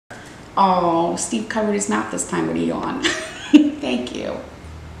Oh, Steve covered his mouth this time with a yawn. Thank you.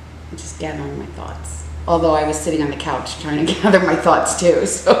 I'm just gathering my thoughts. Although I was sitting on the couch trying to gather my thoughts too,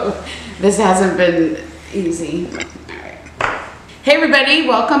 so this hasn't been easy. Hey everybody,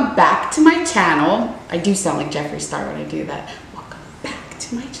 welcome back to my channel. I do sound like Jeffree Star when I do that. Welcome back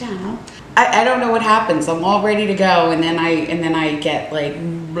to my channel. I don't know what happens. I'm all ready to go and then I get like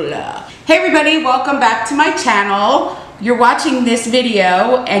blah. Hey everybody, welcome back to my channel. You're watching this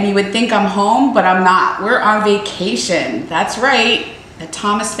video and you would think I'm home, but I'm not. We're on vacation. That's right. The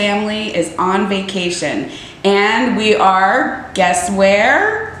Thomas family is on vacation. And we are, guess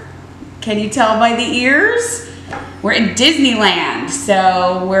where? Can you tell by the ears? We're in Disneyland,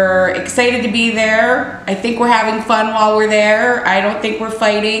 so we're excited to be there. I think we're having fun while we're there. I don't think we're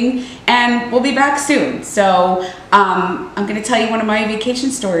fighting, and we'll be back soon. So I'm gonna tell you one of my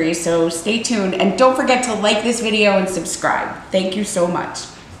vacation stories, so stay tuned. And don't forget to like this video and subscribe. Thank you so much.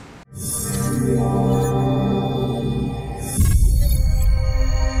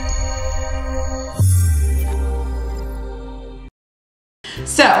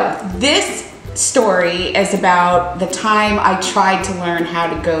 So this story is about the time I tried to learn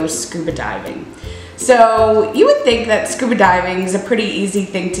how to go scuba diving. So you would think that scuba diving is a pretty easy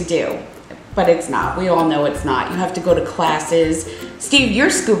thing to do, but it's not. We all know it's not. You have to go to classes. Steve, you're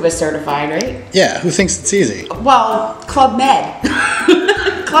scuba certified, right? Yeah, who thinks it's easy? Well, Club Med.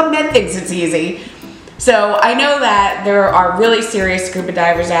 Club Med thinks it's easy. So I know that there are really serious scuba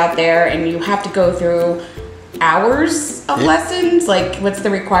divers out there and you have to go through hours of lessons. Like, what's the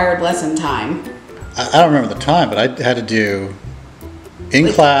required lesson time? I don't remember the time, but I had to do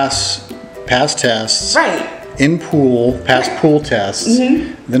in class, pass tests. Right. In pool, pass pool tests.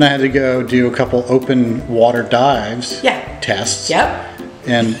 Mm-hmm. Then I had to go do a couple open water dives. Yeah. Tests. Yep.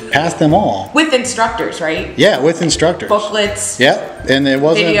 And pass them all. With instructors, right? Yeah, with instructors. Booklets. Yep. And it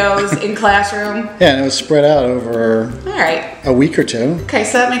wasn't videos in classroom. Yeah, and it was spread out over a week or two. Okay,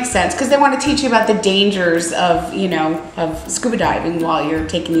 so that makes sense because they want to teach you about the dangers of, you know, of scuba diving while you're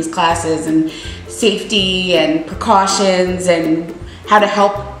taking these classes, and safety and precautions and how to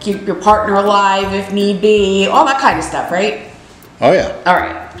help keep your partner alive if need be, all that kind of stuff, right? Oh yeah. All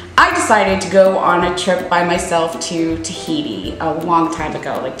right. I decided to go on a trip by myself to Tahiti a long time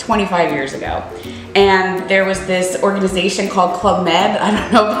ago, like 25 years ago. And there was this organization called Club Med. I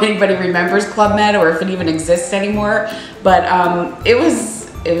don't know if anybody remembers Club Med or if it even exists anymore, but it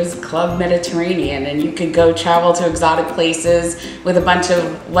was Club Mediterranean, and you could go travel to exotic places with a bunch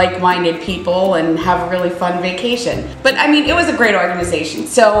of like-minded people and have a really fun vacation. But I mean, it was a great organization.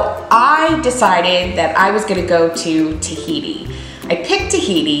 So I decided that I was gonna go to Tahiti. I picked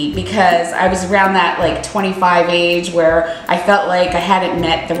Tahiti because I was around that like 25 age where I felt like I hadn't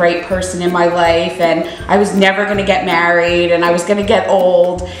met the right person in my life and I was never gonna get married and I was gonna get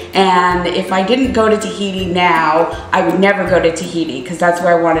old, and if I didn't go to Tahiti now, I would never go to Tahiti because that's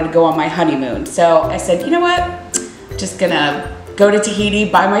where I wanted to go on my honeymoon. So I said, you know what, I'm just gonna go to Tahiti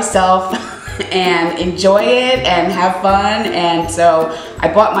by myself and enjoy it and have fun. And so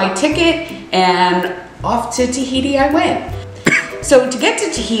I bought my ticket and off to Tahiti I went. So to get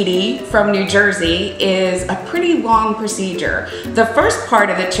to Tahiti from New Jersey is a pretty long procedure. The first part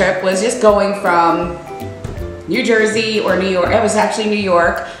of the trip was just going from New Jersey or New York, it was actually New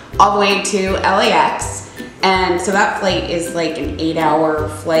York, all the way to LAX. And so that flight is like an 8-hour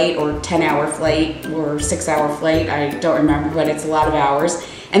flight or 10-hour flight or 6-hour flight, I don't remember, but it's a lot of hours.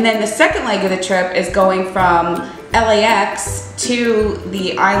 And then the second leg of the trip is going from LAX to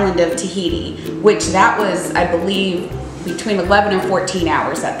the island of Tahiti, which that was, I believe, between 11 and 14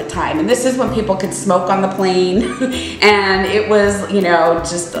 hours at the time. And this is when people could smoke on the plane. And it was, you know,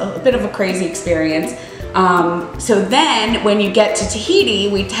 just a bit of a crazy experience. So then when you get to Tahiti,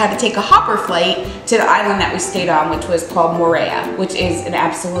 we had to take a hopper flight to the island that we stayed on, which was called Moorea, which is an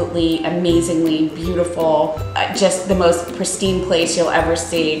absolutely amazingly beautiful, just the most pristine place you'll ever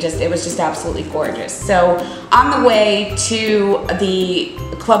see. It was just absolutely gorgeous. So on the way to the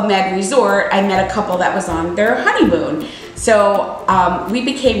Club Med resort, I met a couple that was on their honeymoon. So we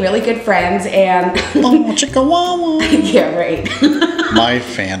became really good friends, and oh, chicka wawa. Yeah, right. My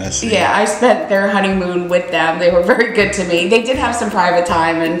fantasy. Yeah, I spent their honeymoon with them. They were very good to me. They did have some private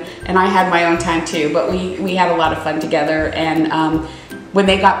time, and I had my own time too, but we had a lot of fun together. And when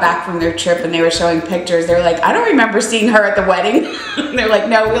they got back from their trip and they were showing pictures, they're like, I don't remember seeing her at the wedding. They're like,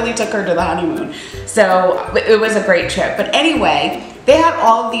 no, we only took her to the honeymoon. So it was a great trip. But anyway, they had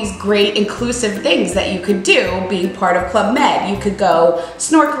all of these great inclusive things that you could do being part of Club Med. You could go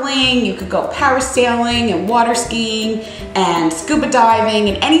snorkeling, you could go parasailing and water skiing and scuba diving,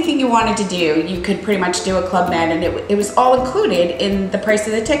 and anything you wanted to do, you could pretty much do at Club Med, and it was all included in the price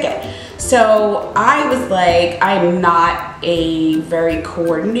of the ticket. So I was like, I'm not a very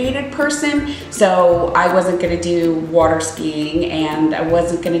coordinated person, so I wasn't gonna do water skiing and I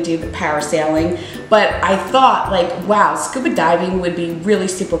wasn't gonna do the parasailing, but I thought like, wow, scuba diving would be really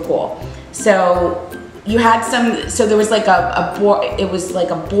super cool. So you had so there was like a board, it was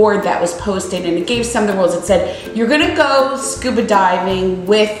like a board that was posted, and it gave some of the rules. It said, you're gonna go scuba diving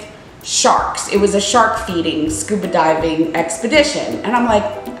with sharks. It was a shark feeding scuba diving expedition. And I'm like,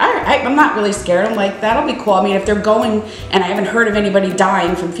 all right, I'm not really scared. I'm like, that'll be cool. I mean, if they're going and I haven't heard of anybody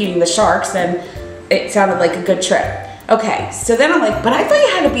dying from feeding the sharks, then it sounded like a good trip. Okay, so then I'm like, but I thought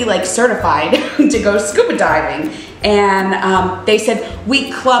you had to be like certified to go scuba diving. And they said,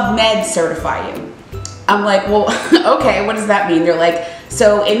 we Club Med certify you. I'm like, well, okay, what does that mean? They're like,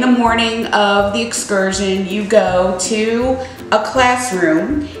 so in the morning of the excursion, you go to a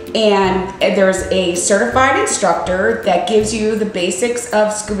classroom and there's a certified instructor that gives you the basics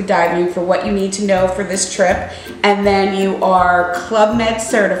of scuba diving for what you need to know for this trip. And then you are Club Med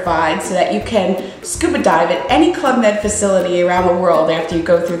certified so that you can scuba dive at any Club Med facility around the world after you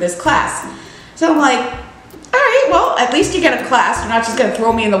go through this class. So I'm like, all right, well, at least you get a class. They're not just gonna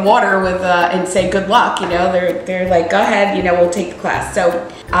throw me in the water with and say good luck, you know. They're like, go ahead, you know, we'll take the class. So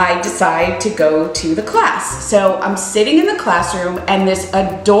I decide to go to the class. So I'm sitting in the classroom, and this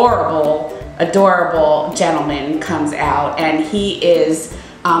adorable gentleman comes out, and he is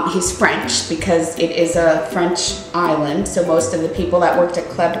he's French, because it is a French island. So most of the people that worked at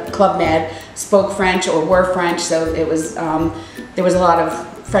Club Med spoke French or were French. So it was there was a lot of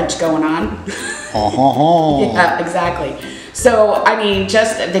French going on. Yeah, exactly. So, I mean,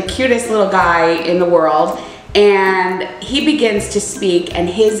 just the cutest little guy in the world. And he begins to speak, and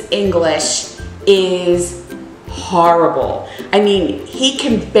his English is horrible. I mean, he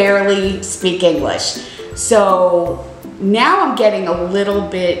can barely speak English. So now I'm getting a little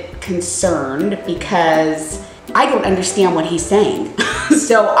bit concerned because I don't understand what he's saying.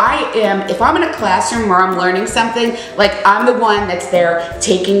 So if I'm in a classroom where I'm learning something, like I'm the one that's there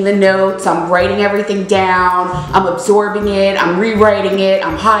taking the notes, I'm writing everything down, I'm absorbing it, I'm rewriting it,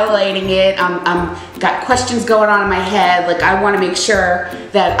 I'm highlighting it, I'm got questions going on in my head, like I want to make sure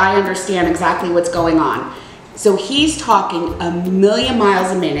that I understand exactly what's going on. So he's talking a million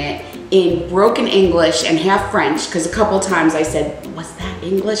miles a minute in broken English and half French, because a couple times I said, was that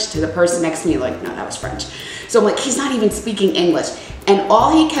English? To the person next to me, like, no, that was French. So I'm like, he's not even speaking English. And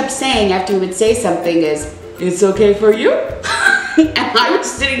all he kept saying after he would say something is, it's okay for you? And I was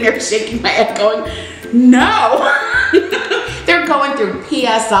sitting there shaking my head going, no. They're going through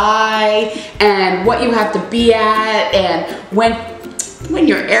PSI and what you have to be at, and when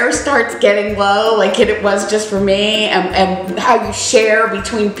your air starts getting low, like it was just for me, and how you share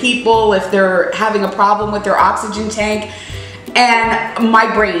between people if they're having a problem with their oxygen tank. And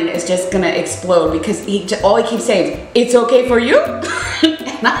my brain is just gonna explode, because all he keeps saying is, it's okay for you?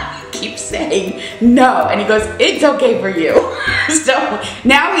 And I keep saying no, and he goes, it's okay for you. So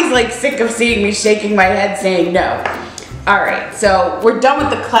now he's like sick of seeing me shaking my head saying no. All right, so we're done with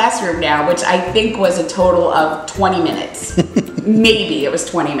the classroom now, which I think was a total of 20 minutes. Maybe it was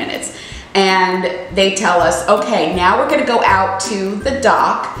 20 minutes. And they tell us, okay, now we're gonna go out to the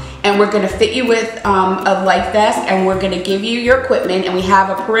dock, and we're gonna fit you with a life vest, and we're gonna give you your equipment, and we have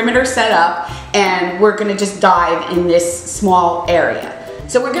a perimeter set up, and we're gonna just dive in this small area.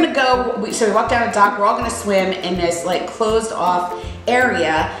 So we're gonna go, so we walk down the dock, we're all gonna swim in this like closed off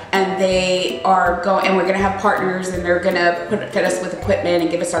area, and they are going, and we're gonna have partners, and they're gonna fit us with equipment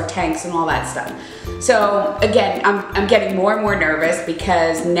and give us our tanks and all that stuff. So again, I'm getting more and more nervous,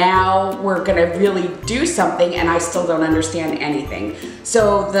 because now we're gonna really do something and I still don't understand anything.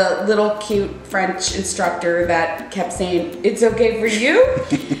 So the little cute French instructor that kept saying, it's okay for you,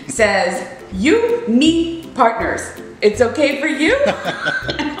 says, you need partners. It's okay for you?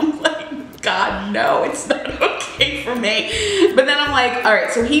 And I'm like, God, no, it's not okay for me. But then I'm like, all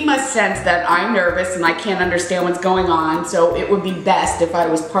right, so he must sense that I'm nervous and I can't understand what's going on, so it would be best if I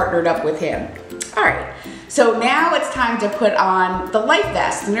was partnered up with him. All right, so now it's time to put on the life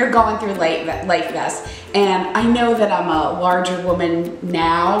vest, and they're going through life vest. And I know that I'm a larger woman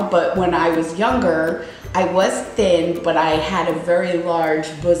now, but when I was younger, I was thin, but I had a very large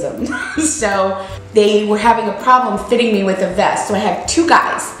bosom. So they were having a problem fitting me with a vest. So I have two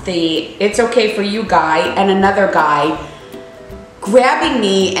guys, the it's okay for you guy and another guy, grabbing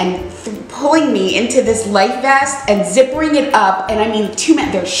me and pulling me into this life vest and zippering it up, and I mean, two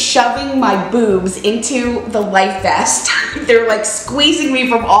men, they're shoving my boobs into the life vest. They're like squeezing me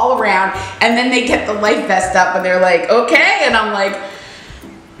from all around, and then they get the life vest up and they're like, okay, and I'm like,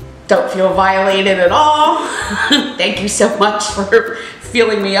 don't feel violated at all. Thank you so much for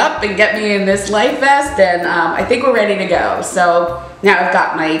feeling me up and get me in this life vest, and I think we're ready to go. So now I've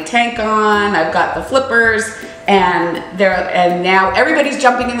got my tank on, I've got the flippers, and now everybody's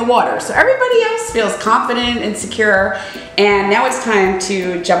jumping in the water. So everybody else feels confident and secure, and now it's time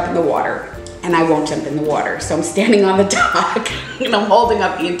to jump in the water. And I won't jump in the water. So I'm standing on the dock and I'm holding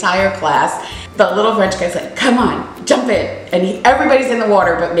up the entire class. The little French guy's like, come on, jump in. And everybody's in the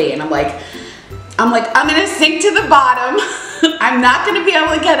water but me. And I'm like, I'm gonna sink to the bottom. I'm not gonna be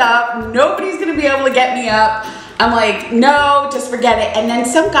able to get up. Nobody's gonna be able to get me up. I'm like, no, just forget it. And then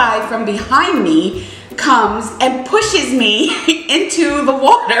some guy from behind me comes and pushes me into the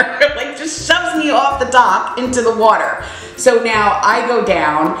water, like just shoves me off the dock into the water. So now I go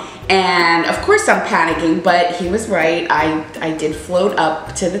down, and of course I'm panicking, but he was right. I did float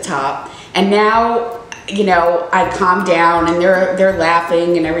up to the top, and now, you know, I calm down, and they're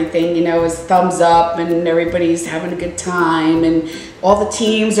laughing and everything, you know, it's thumbs up and everybody's having a good time, and all the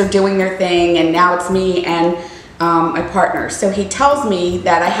teams are doing their thing, and now it's me and my partner. So he tells me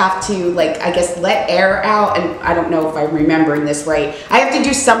that I have to, like, I guess let air out, and I don't know if I'm remembering this right. I have to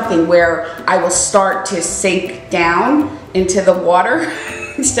do something where I will start to sink down into the water.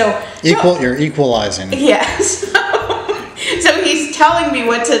 You're equalizing. Yes. So he's telling me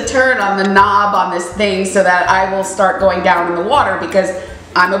what to turn on the knob on this thing so that I will start going down in the water, because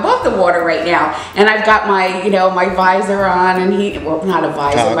I'm above the water right now, and I've got my, you know, my visor on, and well, not a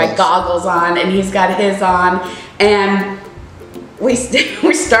visor, my goggles on, and he's got his on, and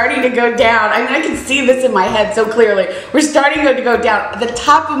we're starting to go down. I mean, I can see this in my head so clearly. We're starting to go down. The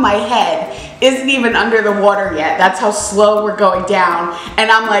top of my head isn't even under the water yet. That's how slow we're going down,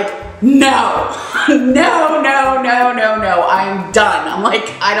 and I'm like, no, no, no, no, no, no, I'm done. I'm like,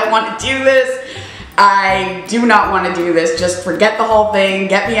 I don't want to do this. I do not want to do this. Just forget the whole thing.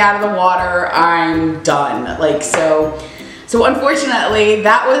 Get me out of the water. I'm done. Like, so unfortunately,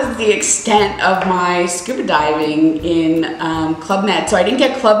 that was the extent of my scuba diving in Club Med. So I didn't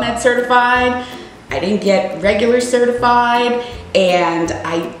get Club Med certified. I didn't get regular certified. And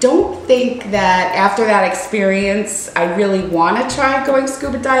I don't think that after that experience, I really want to try going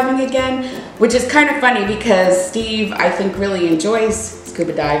scuba diving again, which is kind of funny because Steve, I think, really enjoys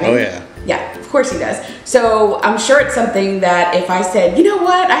scuba diving. Oh, yeah. Yeah, of course he does. So I'm sure it's something that if I said, you know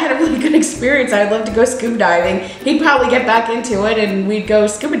what, I had a really good experience, I'd love to go scuba diving, he'd probably get back into it and we'd go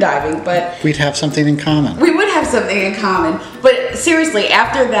scuba diving. But we'd have something in common. We would have something in common. But seriously,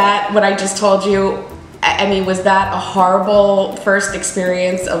 after that, what I just told you, I mean, was that a horrible first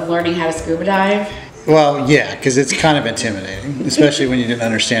experience of learning how to scuba dive? Well, yeah, because it's kind of intimidating, especially when you didn't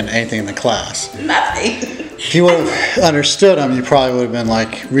understand anything in the class. Nothing. If you would have understood them, you probably would have been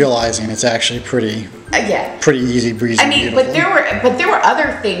like realizing it's actually pretty easy breezy. I mean, but there were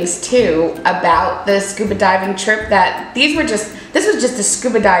other things too about the scuba diving trip that this was just a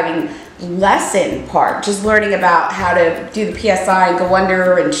scuba diving lesson part, just learning about how to do the PSI and go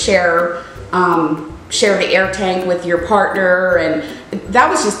under and share the air tank with your partner, and that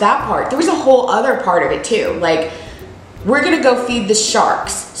was just that part. There was a whole other part of it too, like, we're gonna go feed the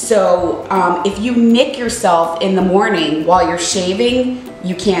sharks. So if you nick yourself in the morning while you're shaving,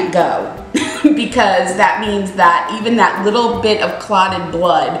 you can't go. Because that means that even that little bit of clotted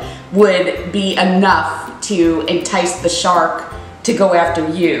blood would be enough to entice the shark to go after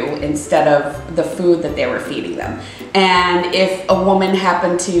you instead of the food that they were feeding them. And if a woman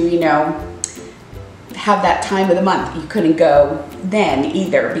happened to, you know, have that time of the month, you couldn't go then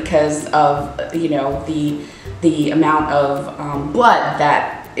either because of, you know, the amount of blood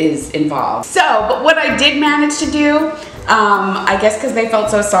that is involved. So, but what I did manage to do, I guess because they felt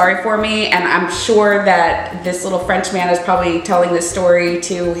so sorry for me, and I'm sure that this little French man is probably telling this story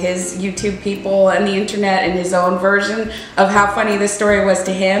to his YouTube people and the internet in his own version of how funny this story was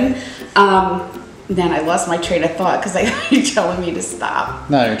to him. Then I lost my train of thought because you're telling me to stop.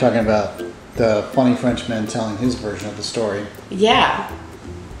 No, you're talking about the funny Frenchman telling his version of the story. Yeah.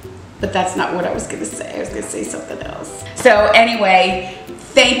 But that's not what I was going to say. I was going to say something else. So anyway,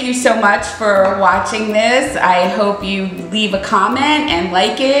 thank you so much for watching this. I hope you leave a comment and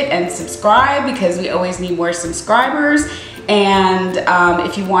like it and subscribe, because we always need more subscribers. And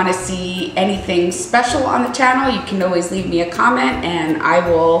if you want to see anything special on the channel, you can always leave me a comment, and I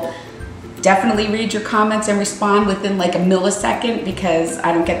will definitely read your comments and respond within like a millisecond, because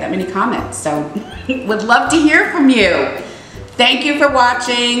I don't get that many comments. So would love to hear from you. Thank you for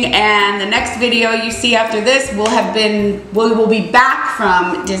watching, and the next video you see after this we will be back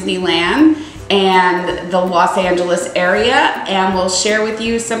from Disneyland and the Los Angeles area, and we'll share with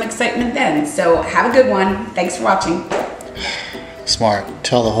you some excitement then. So have a good one. Thanks for watching. Smart.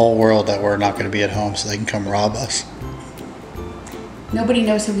 Tell the whole world that we're not going to be at home so they can come rob us. Nobody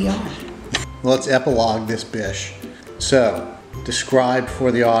knows who we are. Let's epilogue this bish. So, describe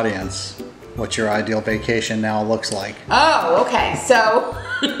for the audience what your ideal vacation now looks like. Oh, okay. So,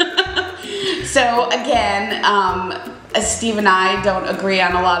 so again, Steve and I don't agree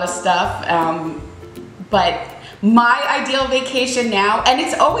on a lot of stuff, but my ideal vacation now, and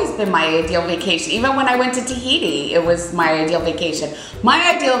it's always been my ideal vacation, even when I went to Tahiti, it was my ideal vacation.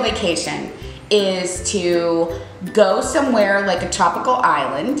 My ideal vacation is to go somewhere like a tropical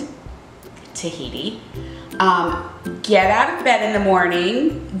island, Tahiti, get out of bed in the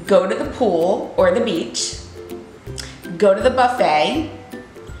morning, go to the pool or the beach, go to the buffet,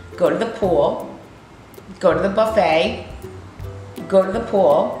 go to the pool, go to the buffet, go to the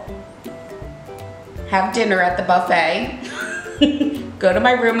pool, have dinner at the buffet, go to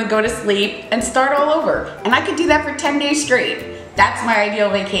my room and go to sleep and start all over. And I could do that for 10 days straight. That's my ideal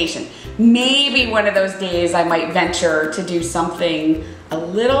vacation. Maybe one of those days I might venture to do something a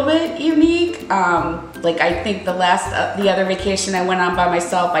little bit unique. Like I think the other vacation I went on by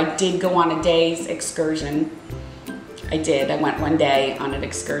myself, I did go on a day's excursion. I did, I went one day on an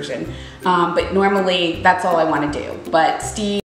excursion. But normally that's all I want to do. But Steve